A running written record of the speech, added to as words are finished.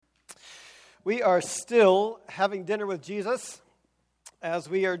We are still having dinner with Jesus as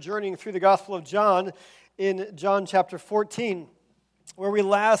we are journeying through the Gospel of John in John chapter 14. Where we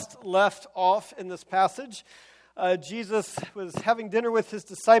last left off in this passage, Jesus was having dinner with his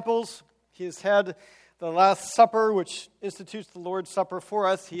disciples. He has had the Last Supper, which institutes the Lord's Supper for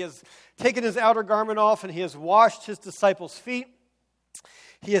us. He has taken his outer garment off and he has washed his disciples' feet.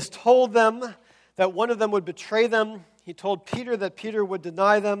 He has told them that one of them would betray them. He told Peter that Peter would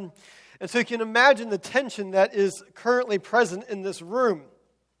deny them. And so you can imagine the tension that is currently present in this room.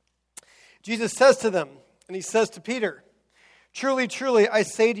 Jesus says to them, and he says to Peter, "Truly, truly, I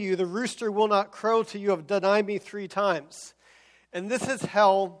say to you, the rooster will not crow till you have denied me 3 times. And this is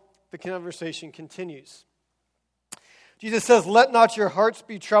how the conversation continues. Jesus says, "Let not your hearts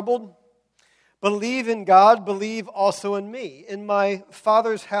be troubled. Believe in God, believe also in me. In my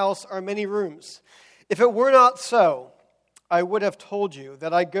Father's house are many rooms. If it were not so, I would have told you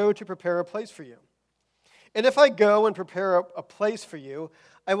that I go to prepare a place for you. And if I go and prepare a place for you,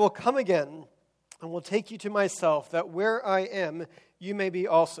 I will come again and will take you to myself, that where I am, you may be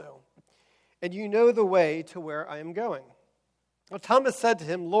also. And you know the way to where I am going." Well, Thomas said to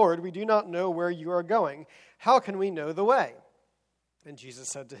him, "Lord, we do not know where you are going. How can we know the way?" And Jesus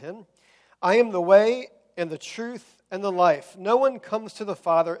said to him, "I am the way and the truth and the life. No one comes to the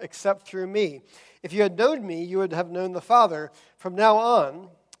Father except through me. If you had known me, you would have known the Father. From now on,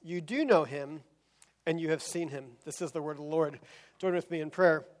 you do know him, and you have seen him." This is the word of the Lord. Join with me in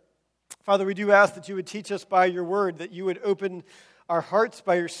prayer. Father, we do ask that you would teach us by your word, that you would open our hearts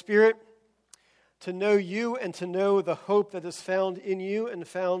by your Spirit to know you and to know the hope that is found in you and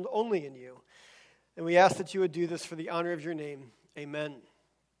found only in you. And we ask that you would do this for the honor of your name. Amen.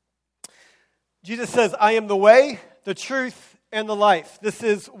 Jesus says, "I am the way, the truth, and the life." This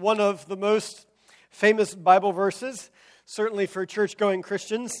is one of the most famous Bible verses, certainly for church-going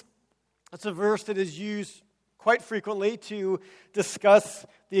Christians. It's a verse that is used quite frequently to discuss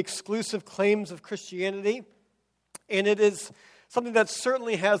the exclusive claims of Christianity. And it is something that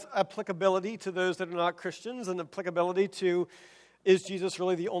certainly has applicability to those that are not Christians, and applicability to, is Jesus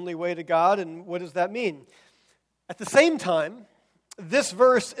really the only way to God, and what does that mean? At the same time, this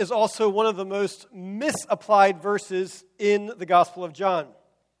verse is also one of the most misapplied verses in the Gospel of John.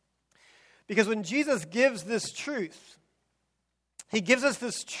 Because when Jesus gives this truth, he gives us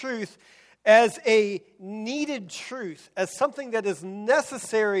this truth as a needed truth, as something that is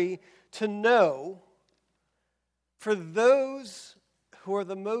necessary to know for those who are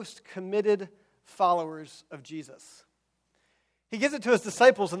the most committed followers of Jesus. He gives it to his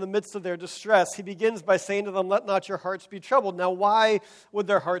disciples in the midst of their distress. He begins by saying to them, "Let not your hearts be troubled." Now, why would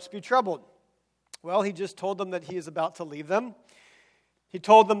their hearts be troubled? Well, he just told them that he is about to leave them. He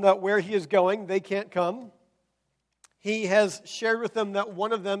told them that where he is going, they can't come. He has shared with them that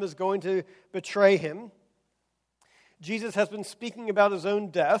one of them is going to betray him. Jesus has been speaking about his own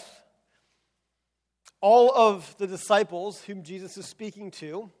death. All of the disciples whom Jesus is speaking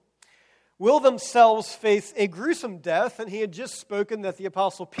to will themselves face a gruesome death, and he had just spoken that the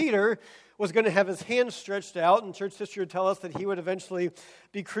Apostle Peter was going to have his hand stretched out, and church history would tell us that he would eventually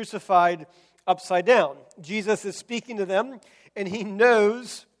be crucified upside down. Jesus is speaking to them, and he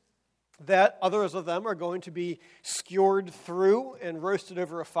knows that others of them are going to be skewered through and roasted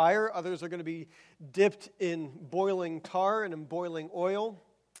over a fire. Others are going to be dipped in boiling tar and in boiling oil.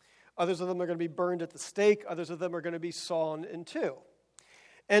 Others of them are going to be burned at the stake. Others of them are going to be sawn in two.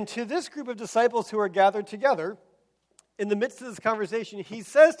 And to this group of disciples who are gathered together, in the midst of this conversation, he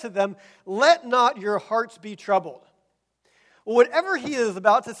says to them, "Let not your hearts be troubled." Well, whatever he is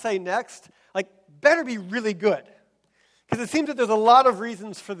about to say next, better be really good. Because it seems that there's a lot of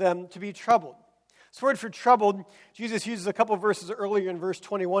reasons for them to be troubled. This word for troubled, Jesus uses a couple verses earlier in verse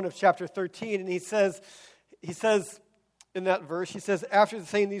 21 of chapter 13, and he says in that verse, he says, after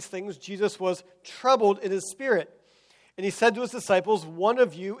saying these things, Jesus was troubled in his spirit. And he said to his disciples, "One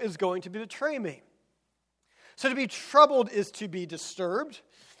of you is going to betray me." So to be troubled is to be disturbed,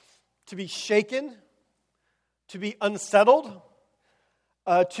 to be shaken, to be unsettled,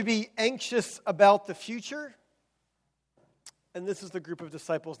 to be anxious about the future. And this is the group of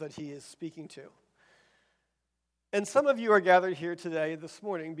disciples that he is speaking to. And some of you are gathered here today, this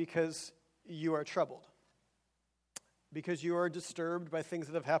morning, because you are troubled. Because you are disturbed by things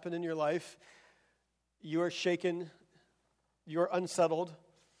that have happened in your life. You are shaken. You are unsettled.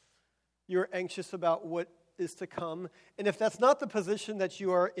 You are anxious about what is to come. And if that's not the position that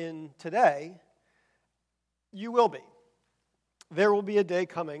you are in today, you will be. There will be a day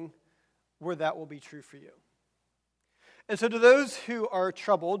coming where that will be true for you. And so to those who are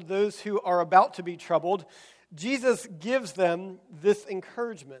troubled, those who are about to be troubled, Jesus gives them this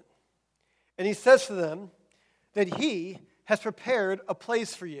encouragement. And he says to them that he has prepared a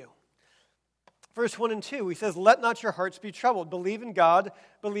place for you. Verse 1 and 2, he says, "Let not your hearts be troubled. Believe in God,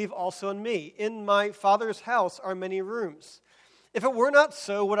 believe also in me. In my Father's house are many rooms. If it were not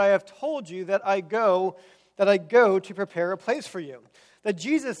so, would I have told you that I go to prepare a place for you?" That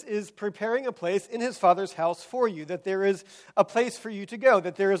Jesus is preparing a place in his Father's house for you, that there is a place for you to go,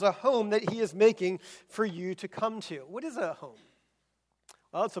 that there is a home that he is making for you to come to. What is a home?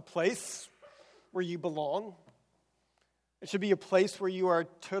 Well, it's a place where you belong. It should be a place where you are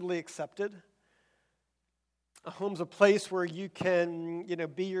totally accepted. A home's a place where you can,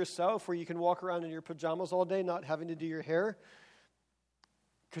 be yourself, where you can walk around in your pajamas all day, not having to do your hair,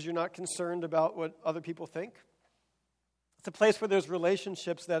 because you're not concerned about what other people think. It's a place where there's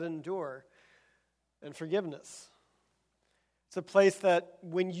relationships that endure and forgiveness. It's a place that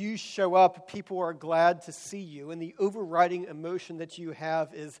when you show up, people are glad to see you, and the overriding emotion that you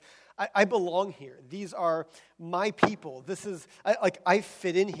have is, I belong here. These are my people. I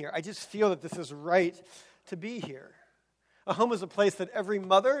fit in here. I just feel that this is right to be here. A home is a place that every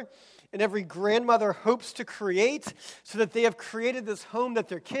mother and every grandmother hopes to create, so that they have created this home that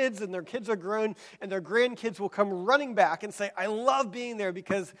their kids are grown, and their grandkids will come running back and say, "I love being there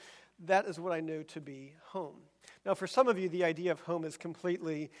because that is what I know to be home." Now, for some of you, the idea of home is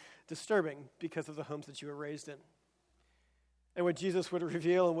completely disturbing because of the homes that you were raised in. And what Jesus would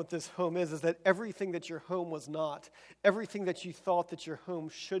reveal and what this home is that everything that your home was not, everything that you thought that your home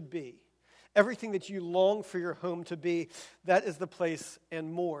should be, everything that you long for your home to be, that is the place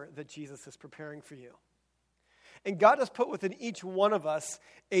and more that Jesus is preparing for you. And God has put within each one of us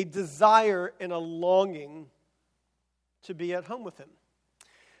a desire and a longing to be at home with him.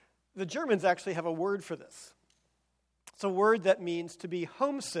 The Germans actually have a word for this. It's a word that means to be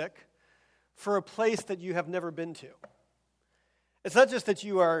homesick for a place that you have never been to. It's not just that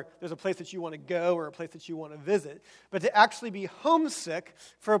there's a place that you want to go or a place that you want to visit, but to actually be homesick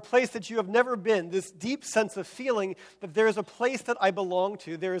for a place that you have never been, this deep sense of feeling that there is a place that I belong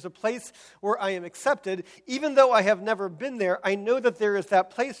to, there is a place where I am accepted. Even though I have never been there, I know that there is that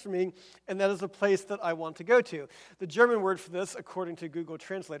place for me, and that is a place that I want to go to. The German word for this, according to Google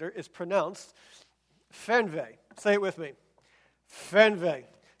Translator, is pronounced Fernweh. Say it with me. Fernweh.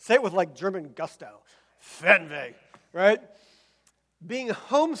 Say it with like German gusto. Fernweh, right? Being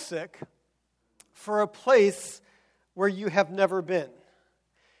homesick for a place where you have never been.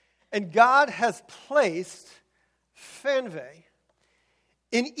 And God has placed Fernweh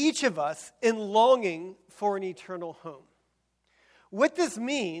in each of us in longing for an eternal home. What this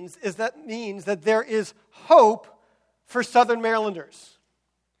means is that there is hope for Southern Marylanders.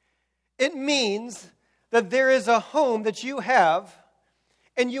 It means that there is a home that you have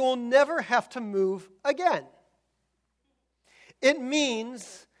and you will never have to move again. It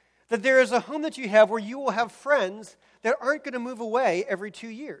means that there is a home that you have where you will have friends that aren't going to move away every 2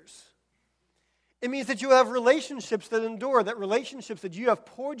 years. It means that you have relationships that endure, that relationships that you have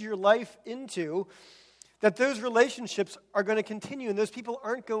poured your life into, that those relationships are going to continue and those people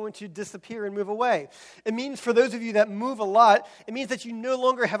aren't going to disappear and move away. It means for those of you that move a lot, it means that you no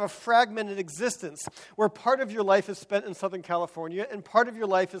longer have a fragmented existence where part of your life is spent in Southern California and part of your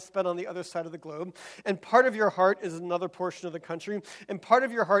life is spent on the other side of the globe and part of your heart is another portion of the country and part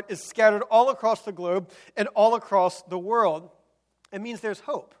of your heart is scattered all across the globe and all across the world. It means there's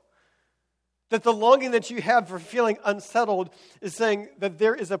hope. That the longing that you have for feeling unsettled is saying that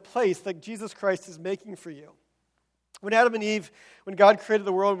there is a place that Jesus Christ is making for you. When God created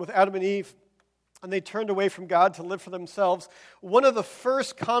the world with Adam and Eve, and they turned away from God to live for themselves, one of the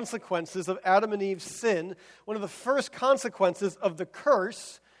first consequences of Adam and Eve's sin, one of the first consequences of the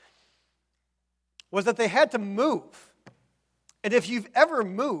curse, was that they had to move. And if you've ever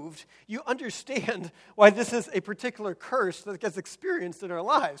moved, you understand why this is a particular curse that gets experienced in our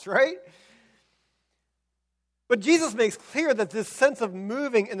lives, right? But Jesus makes clear that this sense of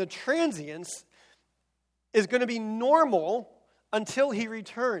moving and the transience is going to be normal until he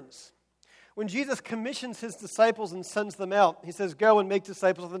returns. When Jesus commissions his disciples and sends them out, he says, "Go and make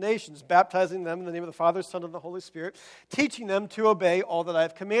disciples of the nations, baptizing them in the name of the Father, Son, and the Holy Spirit, teaching them to obey all that I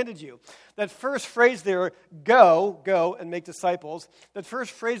have commanded you." That first phrase there, go and make disciples, that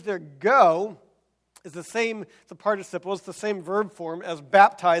first phrase there, go, is the same, it's a participle, it's the same verb form as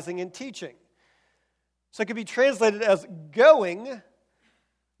baptizing and teaching. So it could be translated as going.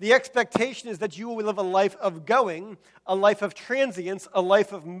 The expectation is that you will live a life of going, a life of transience, a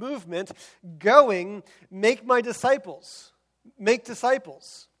life of movement. Going, make my disciples. Make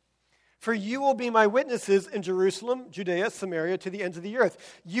disciples. For you will be my witnesses in Jerusalem, Judea, Samaria, to the ends of the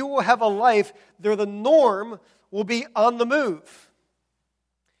earth. You will have a life where the norm will be on the move.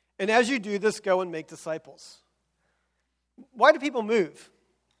 And as you do this, go and make disciples. Why do people move?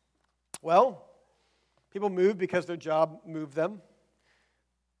 Well, people move because their job moved them.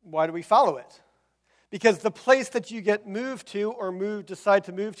 Why do we follow it? Because the place that you get moved to or decide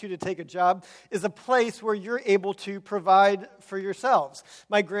to move to take a job is a place where you're able to provide for yourselves.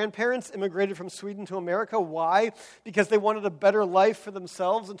 My grandparents immigrated from Sweden to America. Why? Because they wanted a better life for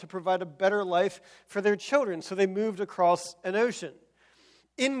themselves and to provide a better life for their children. So they moved across an ocean.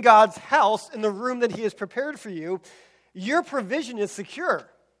 In God's house, in the room that He has prepared for you, your provision is secure.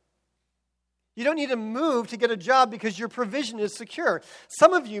 You don't need to move to get a job because your provision is secure.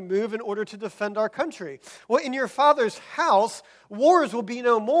 Some of you move in order to defend our country. Well, in your Father's house, wars will be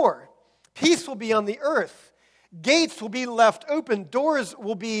no more. Peace will be on the earth. Gates will be left open. Doors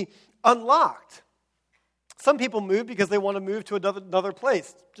will be unlocked. Some people move because they want to move to another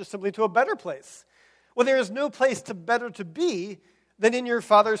place, just simply to a better place. Well, there is no place better to be than in your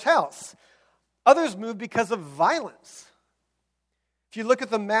Father's house. Others move because of violence. If you look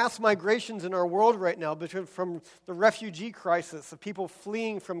at the mass migrations in our world right now, from the refugee crisis of people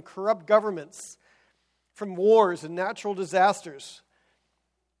fleeing from corrupt governments, from wars and natural disasters,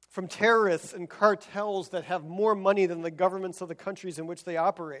 from terrorists and cartels that have more money than the governments of the countries in which they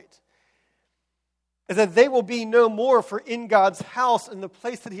operate, is that they will be no more, for in God's house, in the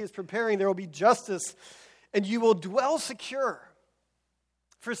place that He is preparing, there will be justice, and you will dwell secure.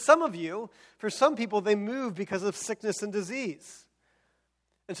 For some of you, for some people, they move because of sickness and disease.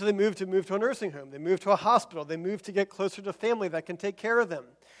 And so they move to a nursing home. They move to a hospital. They move to get closer to family that can take care of them.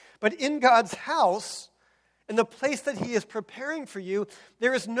 But in God's house, in the place that He is preparing for you,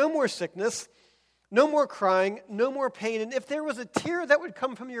 there is no more sickness, no more crying, no more pain. And if there was a tear that would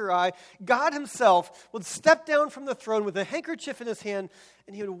come from your eye, God Himself would step down from the throne with a handkerchief in His hand,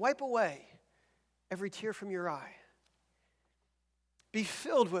 and He would wipe away every tear from your eye. Be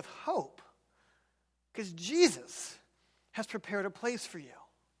filled with hope, because Jesus has prepared a place for you.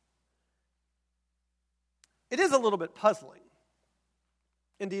 It is a little bit puzzling.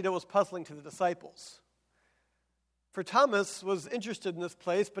 Indeed, it was puzzling to the disciples. For Thomas was interested in this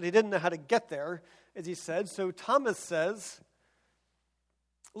place, but he didn't know how to get there, as he said. So Thomas says,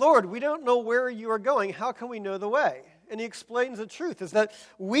 "Lord, we don't know where you are going. How can we know the way?" And he explains the truth, is that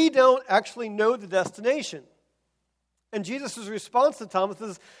we don't actually know the destination. And Jesus' response to Thomas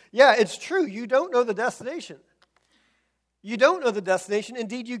is, yeah, it's true. You don't know the destination. You don't know the destination.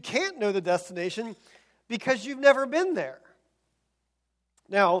 Indeed, you can't know the destination because you've never been there.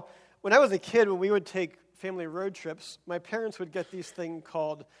 Now, when I was a kid, when we would take family road trips, my parents would get these things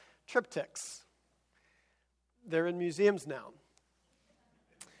called triptychs. They're in museums now.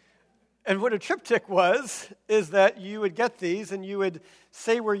 And what a triptych is that you would get these and you would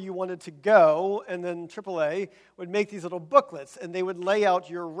say where you wanted to go, and then AAA would make these little booklets, and they would lay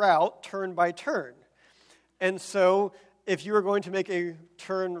out your route turn by turn. And so if you were going to make a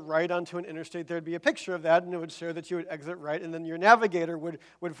turn right onto an interstate, there would be a picture of that, and it would show that you would exit right, and then your navigator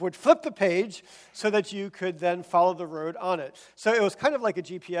would flip the page so that you could then follow the road on it. So it was kind of like a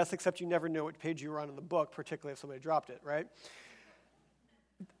GPS, except you never know what page you were on in the book, particularly if somebody dropped it, right?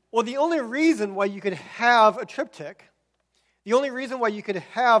 Well, the only reason why you could have a triptych, the only reason why you could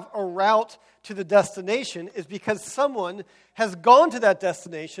have a route to the destination is because someone has gone to that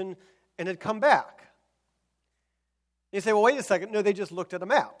destination and had come back. You say, well, wait a second. No, they just looked at a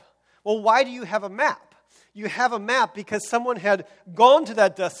map. Well, why do you have a map? You have a map because someone had gone to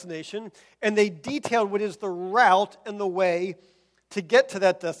that destination and they detailed what is the route and the way to get to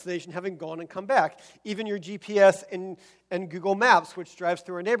that destination, having gone and come back. Even your GPS and Google Maps, which drives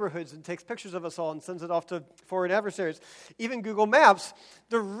through our neighborhoods and takes pictures of us all and sends it off to foreign adversaries. Even Google Maps,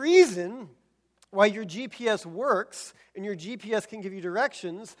 the reason why your GPS works and your GPS can give you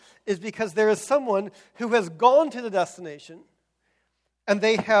directions is because there is someone who has gone to the destination and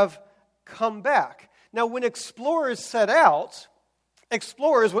they have come back. Now, when explorers set out,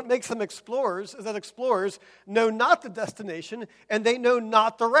 what makes them explorers is that explorers know not the destination and they know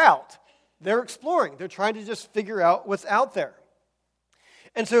not the route. They're exploring. They're trying to just figure out what's out there.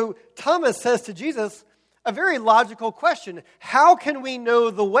 And so Thomas says to Jesus a very logical question. How can we know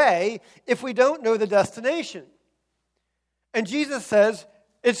the way if we don't know the destination? And Jesus says,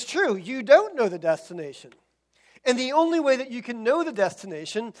 it's true, you don't know the destination. And the only way that you can know the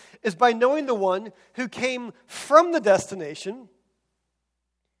destination is by knowing the one who came from the destination,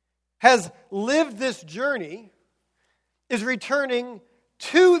 has lived this journey, is returning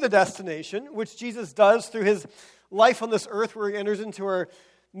to the destination, which Jesus does through his life on this earth where he enters into our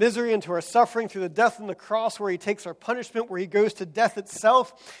misery and to our suffering through the death on the cross, where he takes our punishment, where he goes to death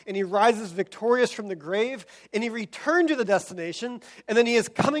itself, and he rises victorious from the grave, and he returned to the destination, and then he is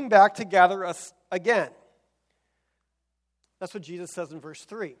coming back to gather us again. That's what Jesus says in verse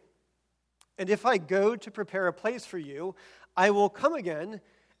 3. And if I go to prepare a place for you, I will come again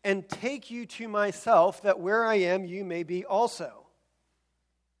and take you to myself, that where I am, you may be also.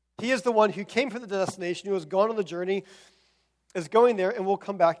 He is the one who came from the destination, who has gone on the journey, is going there, and will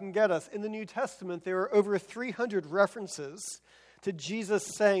come back and get us. In the New Testament, there are over 300 references to Jesus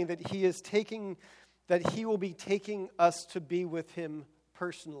saying that he will be taking us to be with him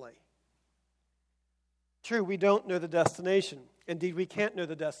personally. True, we don't know the destination. Indeed, we can't know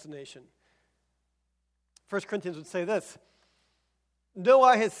the destination. 1 Corinthians would say this: no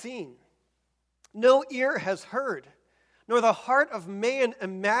eye has seen, no ear has heard, nor the heart of man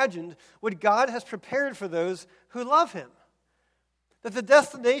imagined what God has prepared for those who love him. That the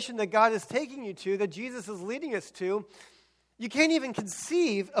destination that God is taking you to, that Jesus is leading us to, you can't even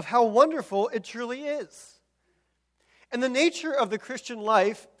conceive of how wonderful it truly is. And the nature of the Christian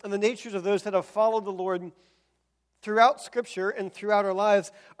life and the natures of those that have followed the Lord throughout Scripture and throughout our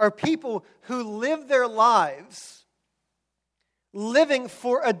lives are people who live their lives living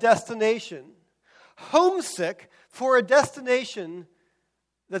for a destination, homesick for a destination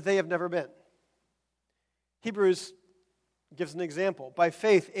that they have never been. Hebrews gives an example. By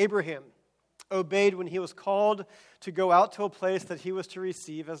faith, Abraham obeyed when he was called to go out to a place that he was to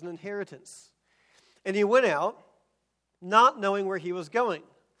receive as an inheritance. And he went out, not knowing where he was going.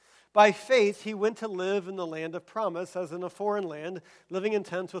 By faith, he went to live in the land of promise, as in a foreign land, living in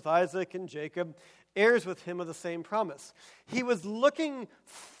tents with Isaac and Jacob, heirs with him of the same promise. He was looking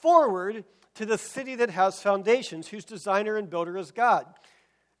forward to the city that has foundations, whose designer and builder is God.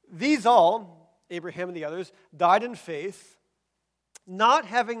 These all, Abraham and the others, died in faith, not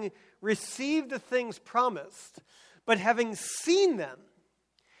having received the things promised, but having seen them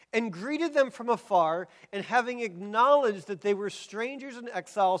and greeted them from afar, and having acknowledged that they were strangers and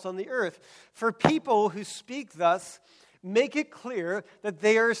exiles on the earth. For people who speak thus make it clear that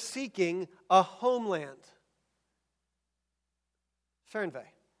they are seeking a homeland. Fernweh.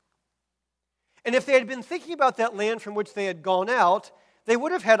 And if they had been thinking about that land from which they had gone out, they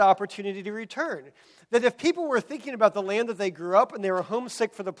would have had opportunity to return. That if people were thinking about the land that they grew up and they were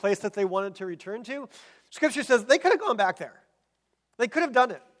homesick for the place that they wanted to return to, Scripture says they could have gone back there. They could have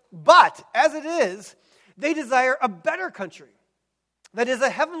done it. But, as it is, they desire a better country, that is a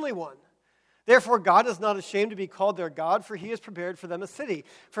heavenly one. Therefore, God is not ashamed to be called their God, for he has prepared for them a city.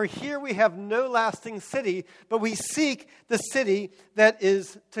 For here we have no lasting city, but we seek the city that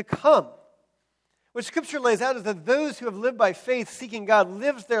is to come. What Scripture lays out is that those who have lived by faith, seeking God,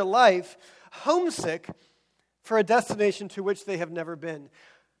 lives their life homesick for a destination to which they have never been.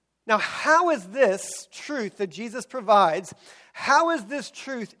 Now, how is this truth that Jesus provides, how is this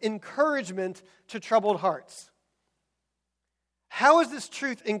truth encouragement to troubled hearts? How is this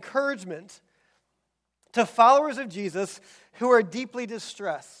truth encouragement to followers of Jesus who are deeply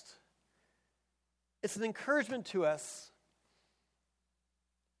distressed? It's an encouragement to us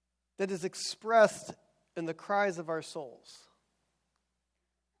that is expressed in the cries of our souls.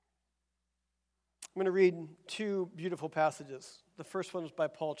 I'm going to read two beautiful passages. The first one is by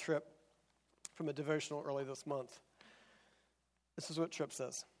Paul Tripp from a devotional early this month. This is what Tripp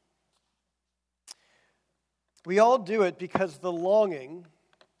says. We all do it because the longing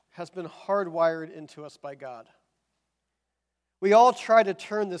has been hardwired into us by God. We all try to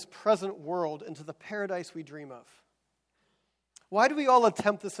turn this present world into the paradise we dream of. Why do we all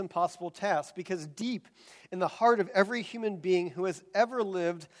attempt this impossible task? Because deep in the heart of every human being who has ever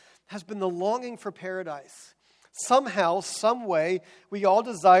lived has been the longing for paradise. Somehow, some way, we all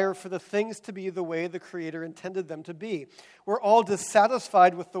desire for the things to be the way the Creator intended them to be. We're all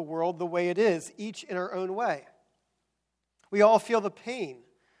dissatisfied with the world the way it is, each in our own way. We all feel the pain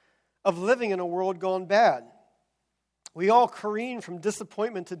of living in a world gone bad. We all careen from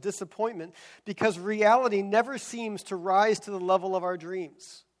disappointment to disappointment because reality never seems to rise to the level of our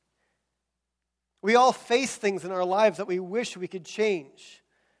dreams. We all face things in our lives that we wish we could change.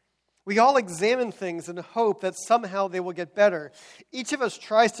 We all examine things and hope that somehow they will get better. Each of us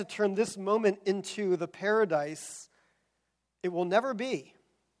tries to turn this moment into the paradise it will never be.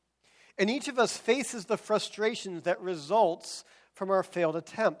 And each of us faces the frustrations that results from our failed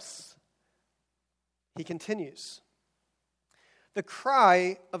attempts. He continues. The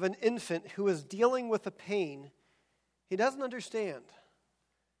cry of an infant who is dealing with a pain he doesn't understand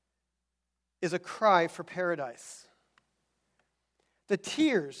is a cry for paradise. The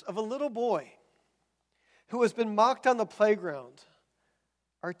tears of a little boy who has been mocked on the playground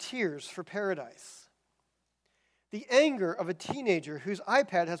are tears for paradise. The anger of a teenager whose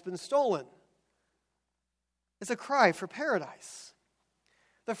iPad has been stolen is a cry for paradise.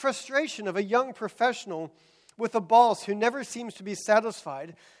 The frustration of a young professional with a boss who never seems to be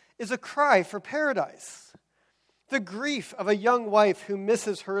satisfied is a cry for paradise. The grief of a young wife who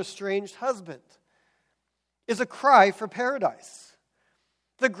misses her estranged husband is a cry for paradise.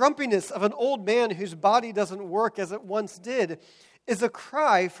 The grumpiness of an old man whose body doesn't work as it once did is a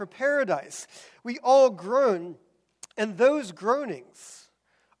cry for paradise. We all groan, and those groanings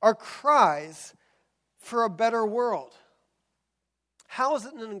are cries for a better world. How is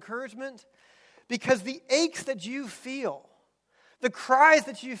it an encouragement? Because the aches that you feel, the cries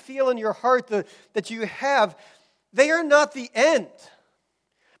that you feel in your heart that you have, they are not the end,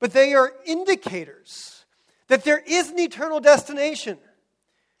 but they are indicators that there is an eternal destination.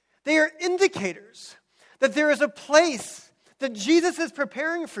 They are indicators that there is a place that Jesus is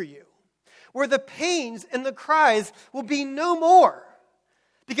preparing for you, where the pains and the cries will be no more,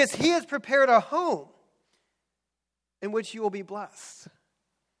 because he has prepared a home in which you will be blessed.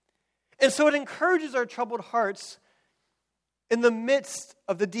 And so it encourages our troubled hearts in the midst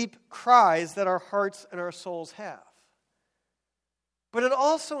of the deep cries that our hearts and our souls have. But it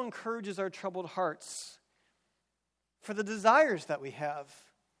also encourages our troubled hearts for the desires that we have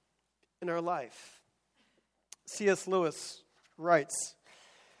in our life. C.S. Lewis writes,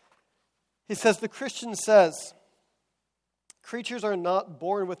 he says, "The Christian says, creatures are not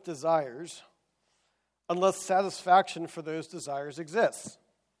born with desires unless satisfaction for those desires exists.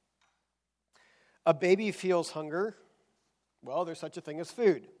 A baby feels hunger. Well, there's such a thing as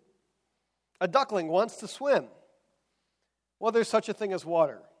food. A duckling wants to swim. Well, there's such a thing as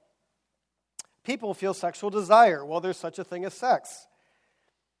water. People feel sexual desire. Well, there's such a thing as sex.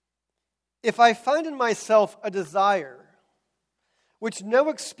 If I find in myself a desire which no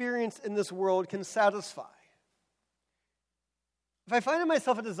experience in this world can satisfy, if I find in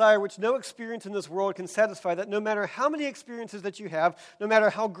myself a desire which no experience in this world can satisfy, that no matter how many experiences that you have, no matter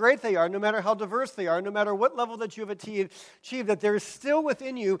how great they are, no matter how diverse they are, no matter what level that you have achieved, that there is still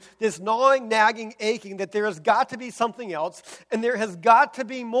within you this gnawing, nagging, aching, that there has got to be something else, and there has got to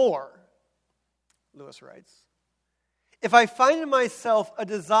be more," Lewis writes. "If I find in myself a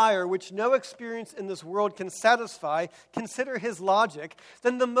desire which no experience in this world can satisfy," consider his logic,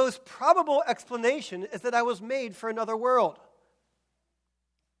 "then the most probable explanation is that I was made for another world."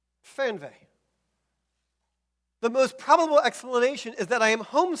 Fernweh. The most probable explanation is that I am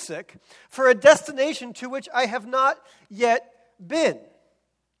homesick for a destination to which I have not yet been.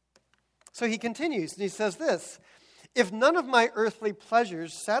 So he continues, and he says this, "If none of my earthly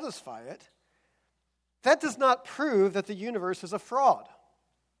pleasures satisfy it, that does not prove that the universe is a fraud.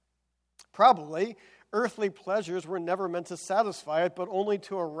 Probably, earthly pleasures were never meant to satisfy it, but only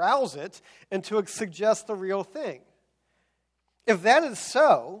to arouse it and to suggest the real thing. If that is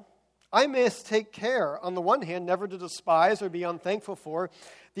so, I must take care, on the one hand, never to despise or be unthankful for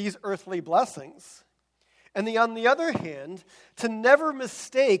these earthly blessings, and on the other hand, to never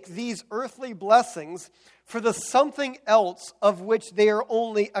mistake these earthly blessings for the something else of which they are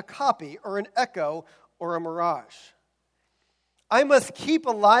only a copy or an echo or a mirage. I must keep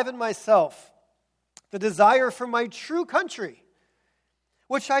alive in myself the desire for my true country,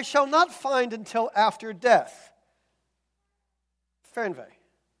 which I shall not find until after death." Fernweh.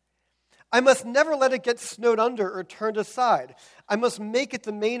 "I must never let it get snowed under or turned aside. I must make it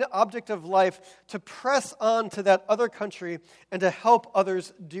the main object of life to press on to that other country and to help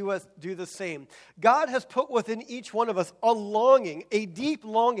others do the same." God has put within each one of us a longing, a deep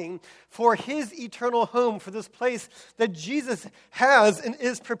longing for his eternal home, for this place that Jesus has and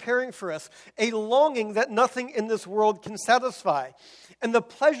is preparing for us, a longing that nothing in this world can satisfy. And the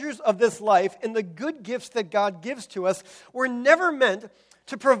pleasures of this life and the good gifts that God gives to us were never meant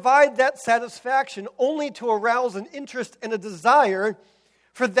to provide that satisfaction, only to arouse an interest and a desire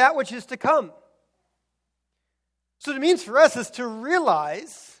for that which is to come. So what it means for us is to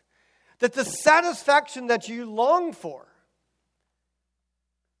realize that the satisfaction that you long for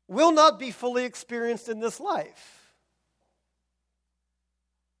will not be fully experienced in this life.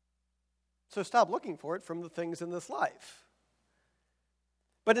 So stop looking for it from the things in this life.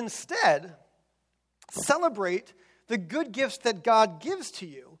 But instead, celebrate the good gifts that God gives to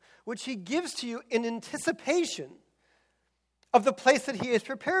you, which he gives to you in anticipation of the place that he has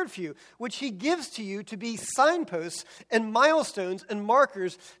prepared for you, which he gives to you to be signposts and milestones and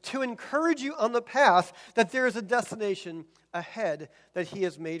markers to encourage you on the path that there is a destination ahead that he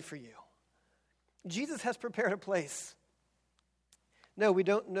has made for you. Jesus has prepared a place. No, we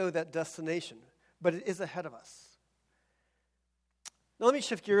don't know that destination, but it is ahead of us. Now let me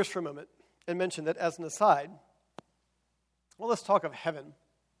shift gears for a moment and mention that as an aside, well, let's talk of heaven,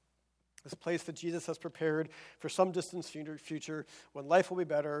 this place that Jesus has prepared for some distant future when life will be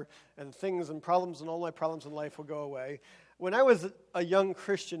better and things and problems and all my problems in life will go away. When I was a young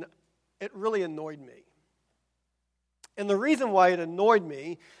Christian, it really annoyed me. And the reason why it annoyed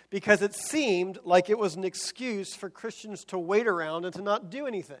me, because it seemed like it was an excuse for Christians to wait around and to not do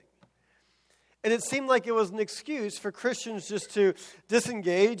anything. And it seemed like it was an excuse for Christians just to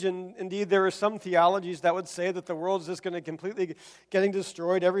disengage, and indeed there are some theologies that would say that the world is just going to completely getting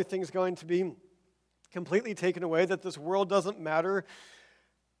destroyed, everything's going to be completely taken away, that this world doesn't matter.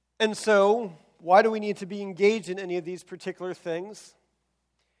 And so, why do we need to be engaged in any of these particular things?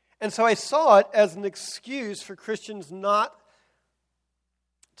 And so I saw it as an excuse for Christians not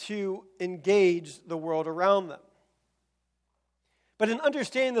to engage the world around them. But in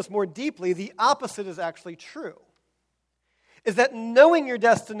understanding this more deeply, the opposite is actually true. Is that knowing your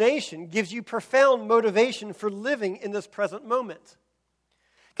destination gives you profound motivation for living in this present moment.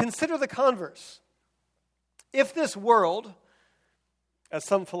 Consider the converse. If this world, as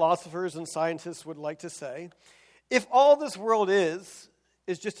some philosophers and scientists would like to say, if all this world is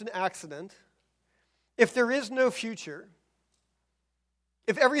just an accident, if there is no future,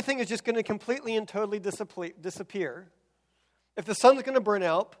 if everything is just going to completely and totally disappear, if the sun's going to burn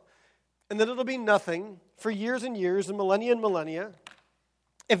out, and then it'll be nothing for years and years and millennia,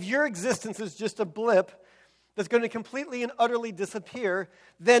 if your existence is just a blip that's going to completely and utterly disappear,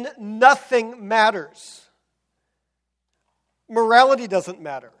 then nothing matters. Morality doesn't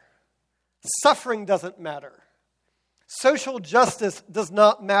matter. Suffering doesn't matter. Social justice does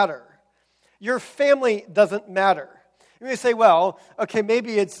not matter. Your family doesn't matter. You may say, well, okay,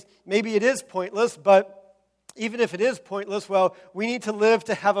 maybe it is pointless, but even if it is pointless, well, we need to live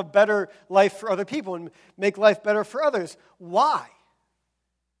to have a better life for other people and make life better for others. Why?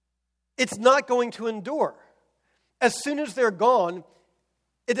 It's not going to endure. As soon as they're gone,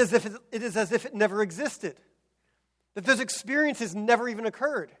 it is as if it never existed. That those experiences never even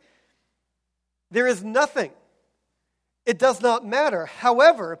occurred. There is nothing. It does not matter.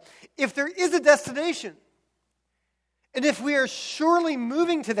 However, if there is a destination, and if we are surely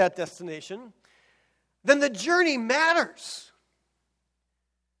moving to that destination, then the journey matters.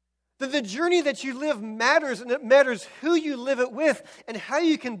 Then the journey that you live matters, and it matters who you live it with and how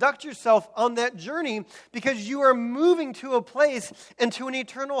you conduct yourself on that journey, because you are moving to a place and to an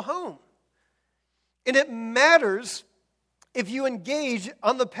eternal home. And it matters if you engage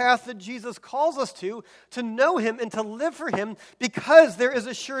on the path that Jesus calls us to know Him and to live for Him, because there is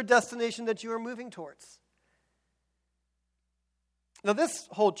a sure destination that you are moving towards. Now, this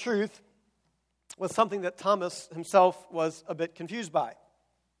whole truth was something that Thomas himself was a bit confused by.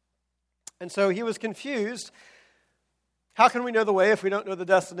 And so he was confused. How can we know the way if we don't know the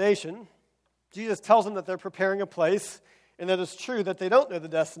destination? Jesus tells them that they're preparing a place, and that it's true that they don't know the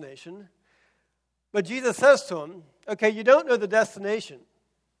destination. But Jesus says to him, okay, you don't know the destination,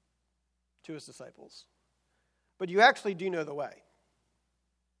 to his disciples, but you actually do know the way.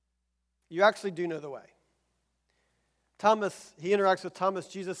 You actually do know the way. Thomas, he interacts with Thomas.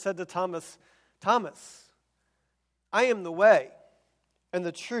 Jesus said to Thomas, Thomas, I am the way and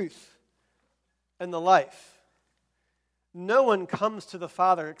the truth and the life. No one comes to the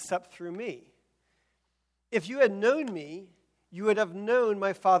Father except through me. If you had known me, you would have known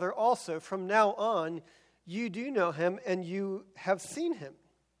my Father also. From now on, you do know him and you have seen him.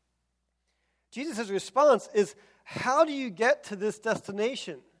 Jesus' response is, how do you get to this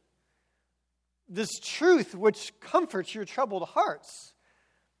destination? This truth which comforts your troubled hearts.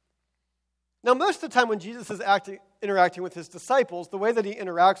 Now, most of the time when Jesus is interacting with his disciples, the way that he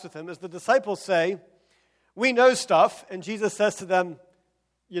interacts with them is the disciples say, we know stuff, and Jesus says to them,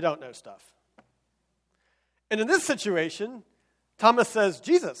 you don't know stuff. And in this situation, Thomas says,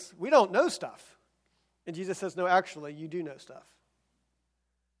 Jesus, we don't know stuff. And Jesus says, no, actually, you do know stuff.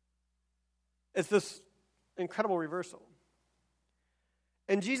 It's this incredible reversal.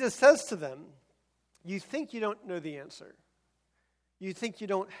 And Jesus says to them, you think you don't know the answer. You think you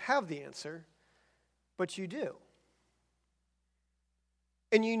don't have the answer, but you do.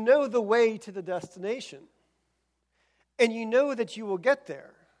 And you know the way to the destination. And you know that you will get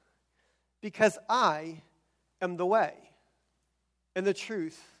there because I am the way and the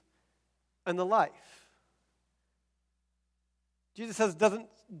truth and the life.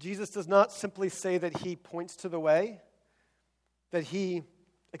 Jesus does not simply say that he points to the way, that he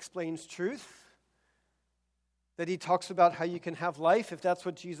explains truth, that he talks about how you can have life. If that's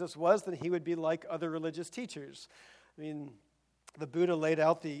what Jesus was, then he would be like other religious teachers. I mean, the Buddha laid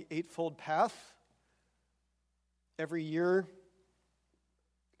out the Eightfold Path. Every year,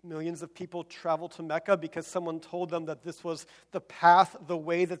 Millions of people travel to Mecca because someone told them that this was the path, the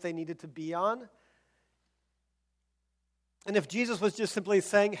way that they needed to be on. And if Jesus was just simply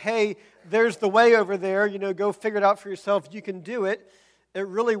saying, hey, there's the way over there, go figure it out for yourself, you can do it, it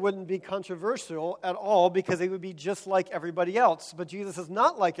really wouldn't be controversial at all because it would be just like everybody else. But Jesus is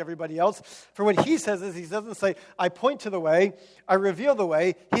not like everybody else. For what he says is he doesn't say, I point to the way, I reveal the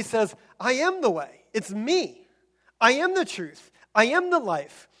way. He says, I am the way. It's me. I am the truth. I am the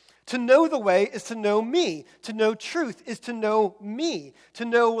life. To know the way is to know me. To know truth is to know me. To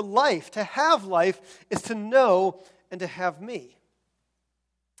know life, to have life, is to know and to have me.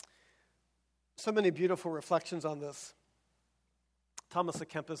 So many beautiful reflections on this. Thomas à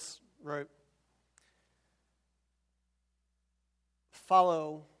Kempis wrote,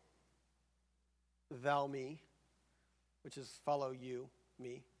 follow thou me, which is follow you,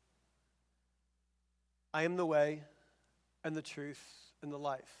 me. I am the way and the truth and the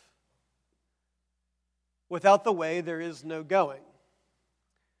life. Without the way, there is no going.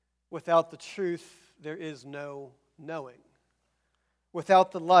 Without the truth, there is no knowing.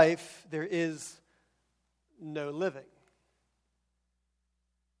 Without the life, there is no living.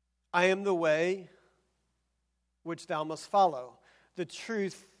 I am the way which thou must follow, the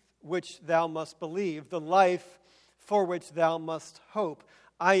truth which thou must believe, the life for which thou must hope.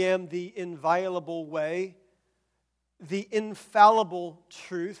 I am the inviolable way, the infallible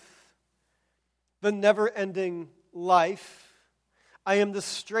truth, the never-ending life. I am the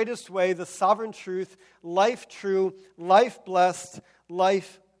straightest way, the sovereign truth, life true, life blessed,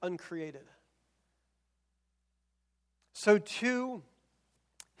 life uncreated. So to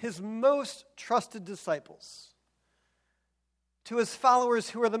his most trusted disciples, to his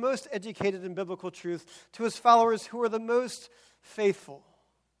followers who are the most educated in biblical truth, to his followers who are the most faithful,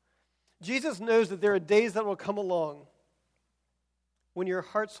 Jesus knows that there are days that will come along when your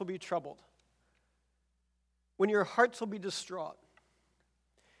hearts will be troubled, when your hearts will be distraught.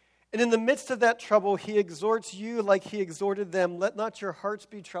 And in the midst of that trouble, he exhorts you like he exhorted them, let not your hearts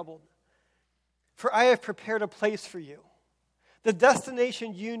be troubled, for I have prepared a place for you. The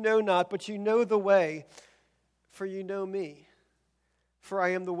destination you know not, but you know the way, for you know me. For I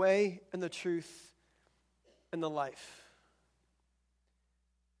am the way and the truth and the life.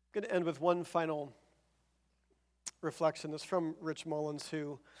 I'm going to end with one final reflection. It's from Rich Mullins,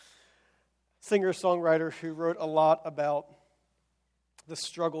 singer-songwriter who wrote a lot about the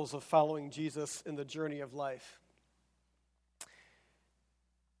struggles of following Jesus in the journey of life.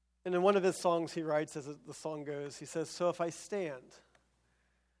 And in one of his songs he writes, as the song goes, he says, so if I stand,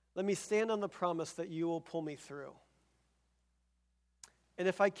 let me stand on the promise that you will pull me through. And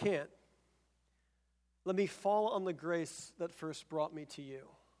if I can't, let me fall on the grace that first brought me to you.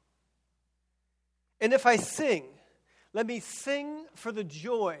 And if I sing, let me sing for the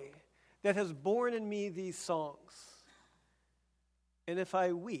joy that has born in me these songs. And if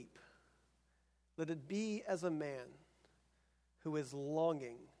I weep, let it be as a man who is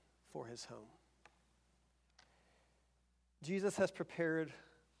longing for his home. Jesus has prepared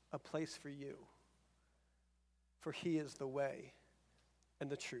a place for you, for he is the way and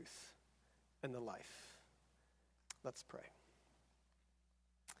the truth and the life. Let's pray.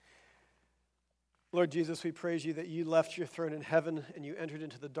 Lord Jesus, we praise you that you left your throne in heaven and you entered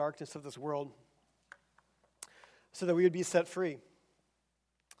into the darkness of this world so that we would be set free,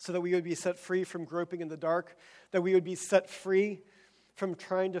 so that we would be set free from groping in the dark, that we would be set free from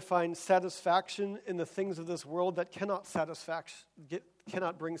trying to find satisfaction in the things of this world that cannot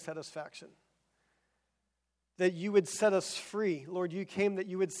bring satisfaction. That you would set us free. Lord, you came that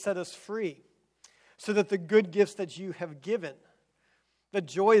you would set us free so that the good gifts that you have given, the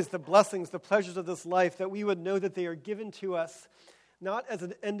joys, the blessings, the pleasures of this life, that we would know that they are given to us not as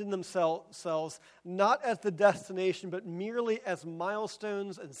an end in themselves, not as the destination, but merely as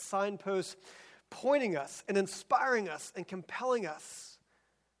milestones and signposts pointing us and inspiring us and compelling us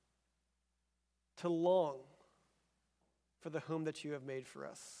to long for the home that you have made for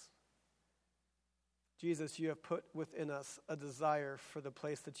us. Jesus, you have put within us a desire for the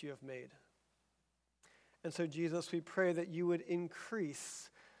place that you have made. And so, Jesus, we pray that you would increase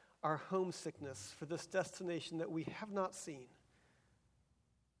our homesickness for this destination that we have not seen,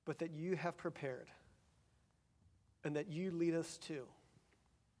 but that you have prepared and that you lead us to.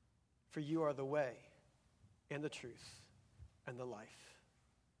 For you are the way and the truth and the life.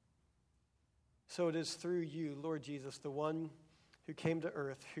 So it is through you, Lord Jesus, the one who came to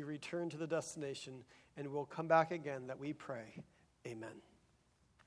earth, who returned to the destination, and will come back again, that we pray. Amen.